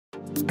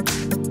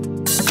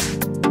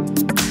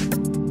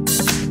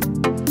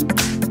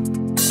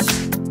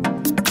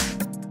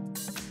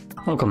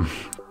Welcome,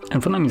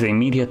 and full name is a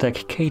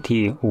MEDIATEK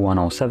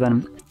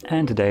KT107,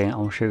 and today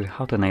I'll show you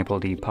how to enable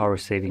the power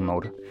saving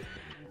mode.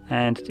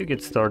 And to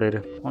get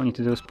started, all you need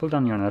to do is pull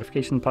down your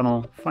notification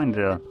panel, find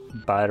the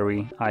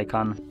battery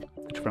icon,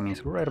 which for me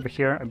is right over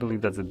here. I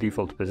believe that's the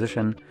default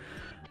position.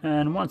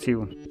 And once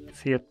you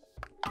see it,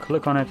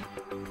 click on it.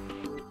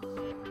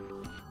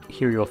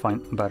 Here you'll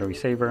find battery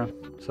saver,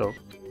 so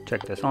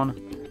check this on.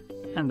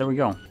 And there we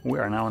go, we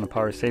are now in the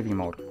power saving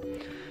mode.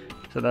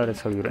 So that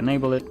is how you would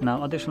enable it.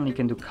 Now additionally, you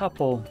can do a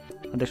couple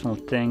additional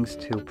things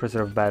to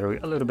preserve battery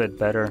a little bit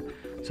better.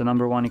 So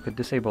number one, you could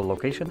disable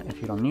location if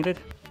you don't need it.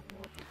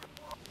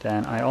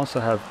 Then I also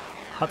have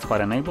hotspot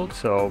enabled,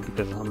 so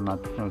because I'm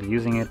not really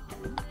using it,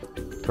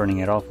 turning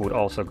it off would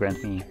also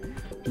grant me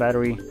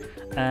battery.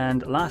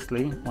 And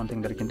lastly, one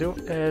thing that you can do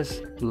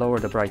is lower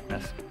the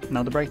brightness.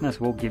 Now the brightness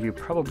will give you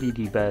probably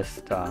the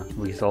best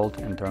result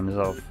in terms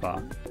of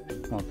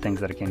well, things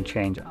that you can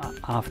change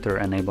after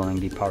enabling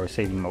the power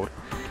saving mode.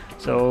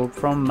 So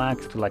from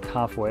max to like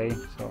halfway,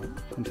 so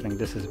considering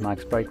this is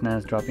max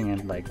brightness, dropping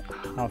it like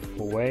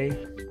halfway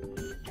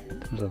in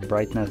terms of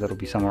brightness, that'll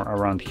be somewhere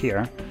around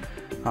here.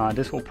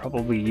 This will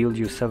probably yield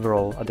you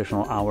several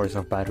additional hours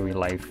of battery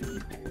life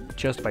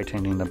just by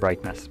changing the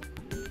brightness.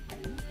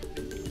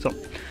 So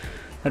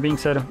that being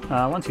said,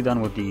 once you're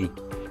done with the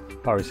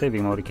power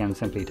saving mode, you can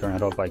simply turn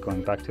it off by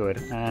going back to it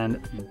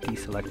and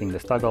deselecting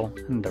this toggle,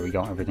 and there we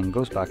go, everything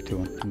goes back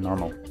to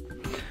normal.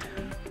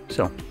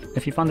 So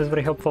if you found this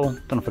very helpful,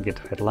 don't forget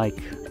to hit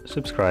like,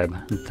 subscribe,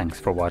 and thanks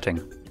for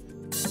watching.